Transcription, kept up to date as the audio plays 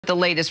the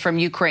latest from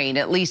Ukraine.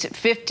 At least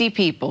 50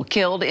 people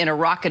killed in a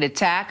rocket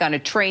attack on a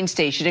train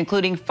station,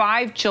 including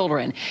 5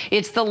 children.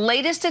 It's the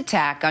latest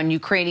attack on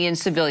Ukrainian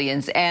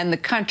civilians and the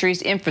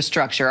country's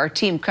infrastructure. Our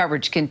team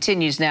coverage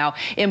continues now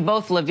in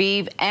both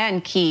Lviv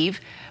and Kyiv.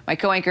 My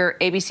co-anchor,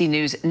 ABC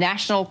News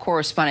national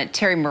correspondent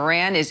Terry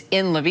Moran is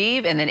in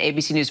Lviv, and then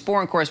ABC News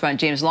foreign correspondent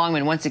James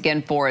Longman once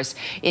again for us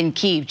in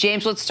Kyiv.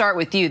 James, let's start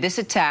with you. This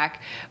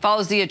attack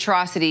follows the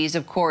atrocities,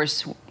 of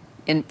course,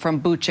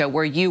 from Bucha,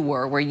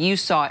 where you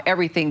saw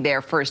everything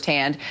there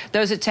firsthand.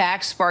 Those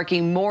attacks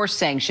sparking more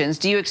sanctions.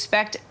 Do you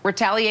expect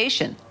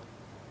retaliation?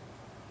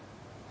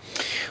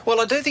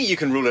 Well, I don't think you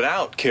can rule it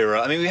out,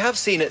 Kira. I mean, we have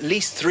seen at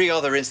least 3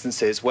 other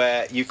instances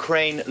where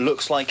Ukraine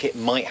looks like it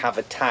might have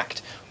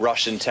attacked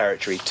Russian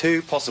territory.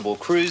 2 possible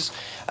cruise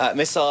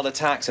missile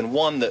attacks and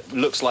 1 that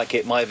looks like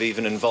it might have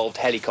even involved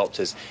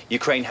helicopters.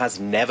 Ukraine has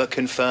never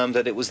confirmed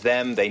that it was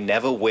them. They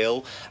never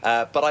will.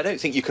 But I don't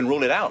think you can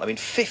rule it out. I mean,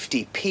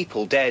 50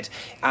 people dead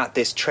at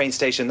this train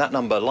station, that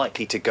number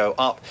likely to go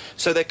up.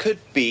 So there could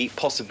be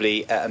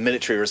possibly a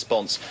military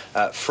response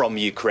from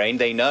Ukraine.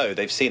 They know,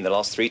 they've seen the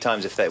last 3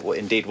 times if that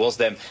indeed was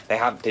them, they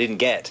didn't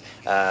get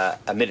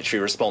a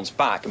military response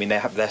back. I mean,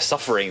 they're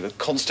suffering the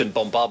constant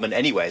bombardment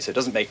anyway, so it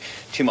doesn't make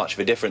too much of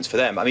a difference for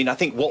them. I mean, I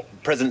think what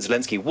President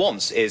Zelenskyy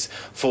wants is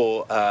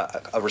for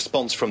a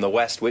response from the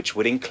West, which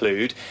would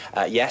include,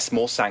 yes,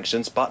 more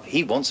sanctions, but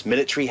he wants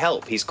military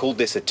help. He's called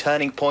this a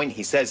turning point.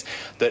 He says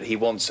that he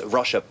wants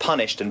Russia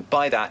punished, and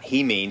by that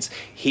he means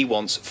he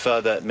wants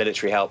further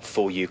military help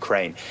for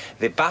Ukraine.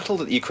 The battle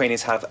that the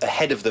Ukrainians have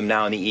ahead of them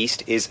now in the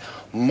east is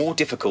more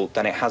difficult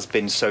than it has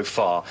been so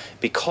far.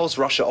 Because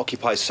Russia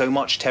occupies so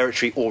much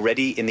territory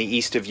already in the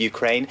east of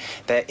Ukraine,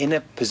 they're in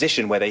a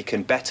position where they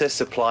can better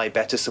supply,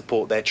 better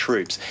support their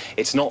troops.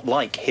 It's not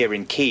like here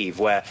in Kyiv,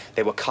 where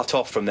they were cut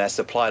off from their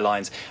supply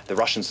lines. The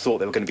Russians thought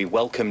they were going to be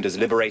welcomed as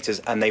liberators,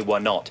 and they were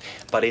not.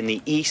 But in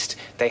the east,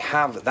 they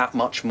have that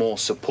much more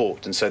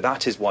support, and so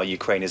that is why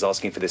Ukraine is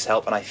asking for this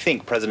help. And I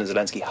think President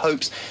Zelenskyy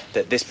hopes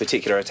that this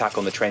particular attack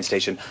on the train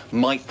station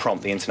might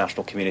prompt the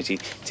international community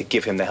to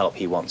give him the help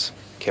he wants.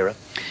 Kira?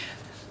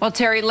 Well,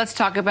 Terry, let's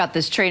talk about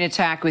this train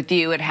attack with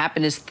you. It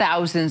happened as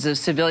thousands of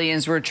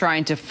civilians were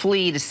trying to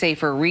flee to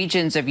safer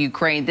regions of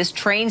Ukraine. This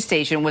train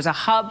station was a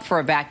hub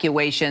for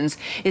evacuations.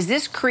 Is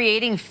this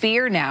creating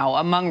fear now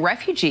among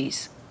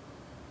refugees?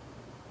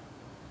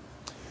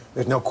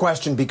 There's no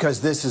question,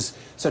 because this is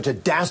such a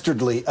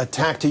dastardly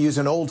attack, to use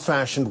an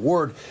old-fashioned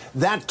word.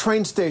 That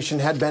train station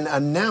had been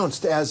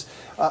announced as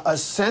a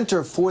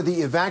center for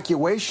the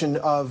evacuation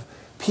of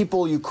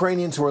people,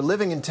 Ukrainians who are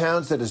living in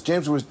towns that, as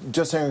James was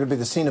just saying, are going to be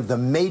the scene of the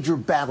major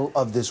battle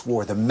of this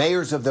war. The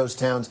mayors of those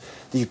towns,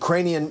 the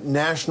Ukrainian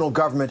national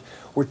government,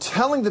 were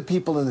telling the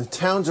people in the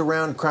towns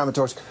around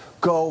Kramatorsk,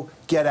 go,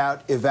 get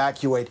out,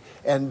 evacuate.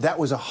 And that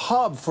was a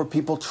hub for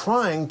people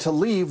trying to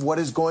leave what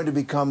is going to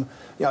become,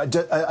 you know,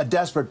 a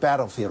desperate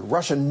battlefield.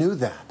 Russia knew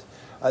that.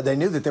 They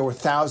knew that there were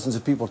thousands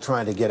of people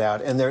trying to get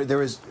out, and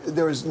there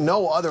is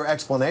no other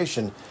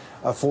explanation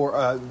for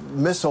a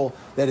missile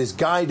that is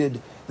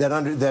guided,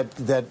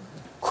 that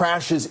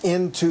crashes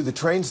into the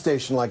train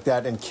station like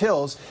that and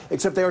kills,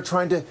 except they are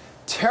trying to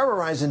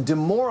terrorize and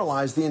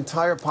demoralize the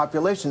entire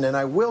population. And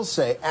I will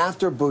say,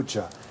 after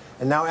Bucha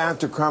and now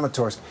after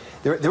Kramatorsk,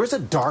 there is a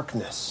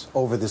darkness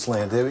over this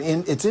land.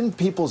 It's in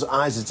people's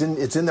eyes.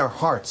 It's in their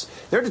hearts.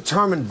 They're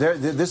determined.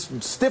 This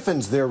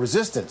stiffens their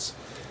resistance.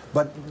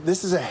 But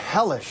this is a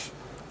hellish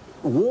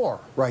war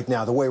right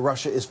now, the way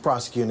Russia is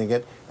prosecuting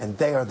it, and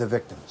they are the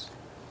victims.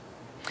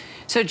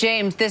 So,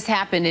 James, this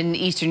happened in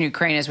eastern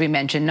Ukraine, as we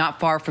mentioned, not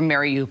far from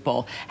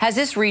Mariupol. Has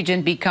this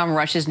region become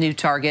Russia's new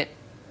target?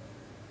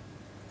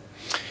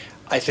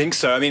 I think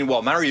so. I mean,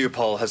 well,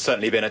 Mariupol has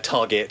certainly been a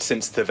target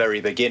since the very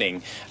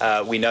beginning.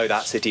 We know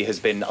that city has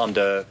been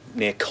under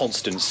near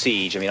constant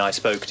siege. I mean, I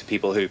spoke to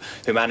people who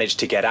managed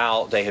to get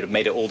out. They had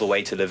made it all the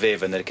way to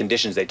Lviv, and the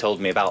conditions they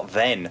told me about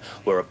then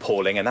were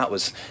appalling, and that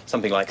was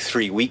something like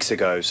 3 weeks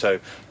ago. So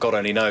God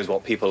only knows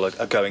what people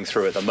are going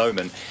through at the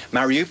moment.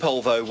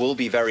 Mariupol, though, will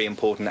be very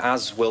important,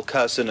 as will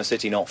Kherson, a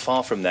city not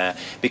far from there,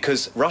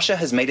 because Russia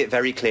has made it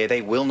very clear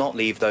they will not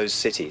leave those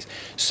cities.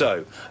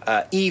 So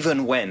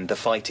even when the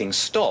fighting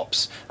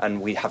stops, and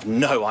we have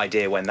no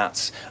idea when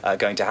that's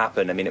going to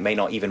happen. I mean, it may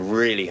not even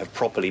really have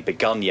properly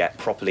begun yet,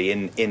 properly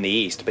in the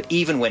east. But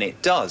even when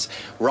it does,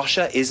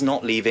 Russia is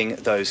not leaving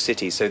those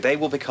cities. So they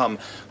will become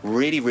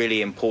really,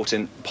 really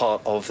important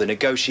part of the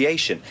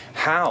negotiation.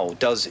 How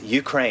does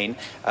Ukraine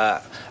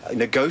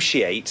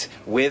negotiate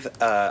with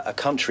a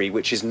country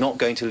which is not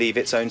going to leave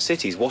its own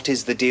cities? What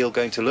is the deal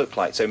going to look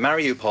like? So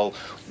Mariupol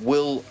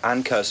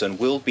and Kherson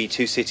will be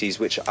 2 cities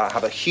which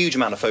have a huge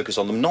amount of focus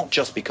on them, not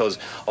just because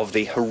of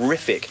the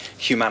horrific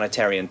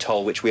humanitarian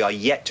toll, which we are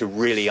yet to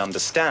really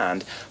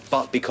understand,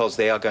 but because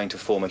they are going to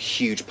form a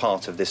huge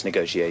part of this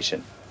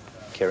negotiation.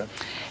 Kira?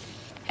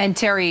 And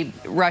Terry,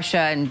 Russia,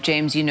 and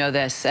James, you know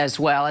this as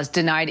well, has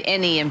denied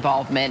any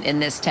involvement in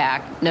this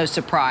attack. No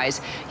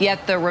surprise.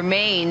 Yet the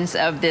remains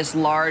of this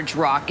large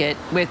rocket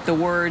with the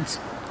words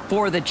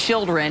for the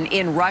children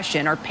in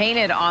Russian are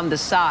painted on the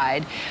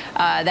side.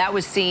 That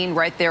was seen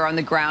right there on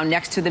the ground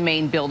next to the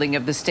main building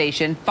of the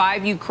station.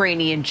 5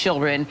 Ukrainian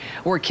children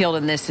were killed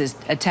in this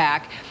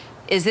attack.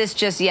 Is this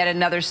just yet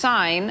another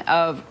sign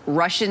of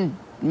Russian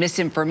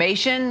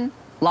misinformation,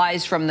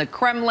 lies from the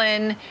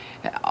Kremlin,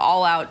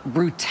 all-out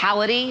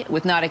brutality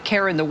with not a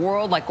care in the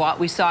world like what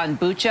we saw in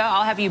Bucha?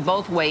 I'll have you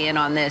both weigh in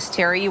on this.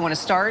 Terry, you want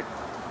to start?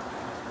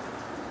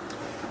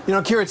 You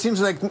know, Kira, it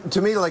seems like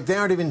to me like they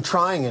aren't even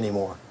trying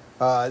anymore.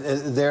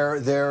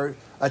 Their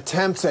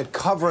attempts at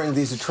covering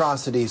these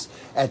atrocities,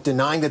 at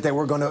denying that they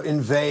were going to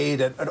invade,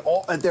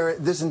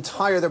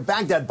 they're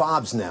Baghdad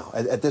Bobs now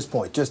at this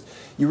point. Just,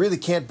 you really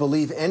can't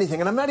believe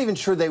anything. And I'm not even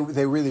sure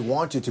they really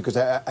want you to, because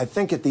I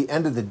think at the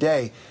end of the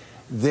day,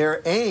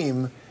 their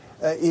aim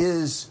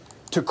is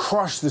to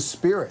crush the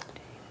spirit,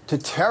 to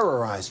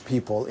terrorize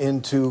people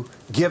into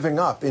giving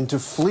up, into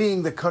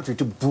fleeing the country,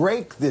 to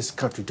break this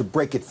country, to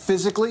break it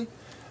physically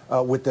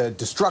with the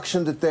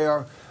destruction that they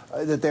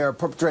are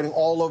perpetrating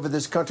all over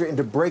this country, and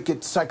to break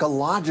it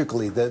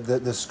psychologically,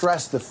 the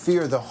stress, the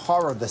fear, the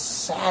horror, the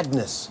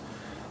sadness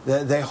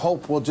that they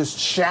hope will just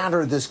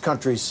shatter this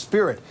country's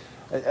spirit.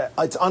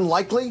 It's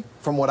unlikely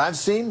from what I've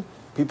seen.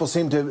 People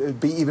seem to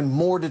be even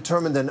more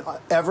determined than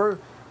ever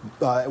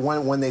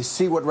when they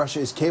see what Russia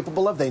is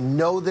capable of. They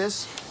know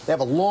this. They have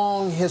a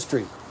long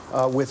history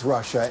with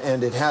Russia,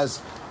 and it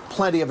has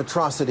plenty of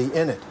atrocity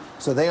in it.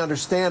 So they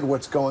understand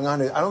what's going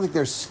on. I don't think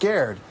they're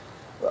scared,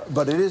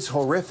 but it is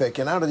horrific,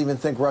 and I don't even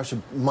think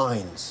Russia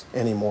minds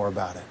anymore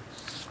about it.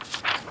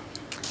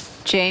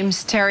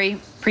 James, Terry,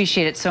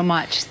 appreciate it so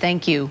much.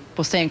 Thank you.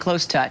 We'll stay in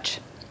close touch.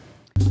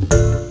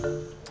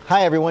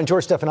 Hi, everyone.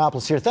 George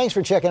Stephanopoulos here. Thanks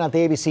for checking out the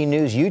ABC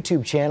News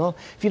YouTube channel.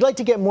 If you'd like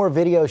to get more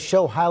videos,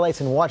 show highlights,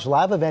 and watch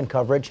live event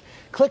coverage,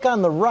 click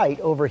on the right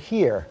over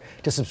here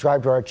to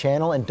subscribe to our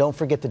channel. And don't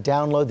forget to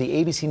download the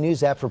ABC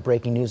News app for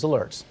breaking news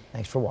alerts.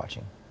 Thanks for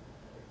watching.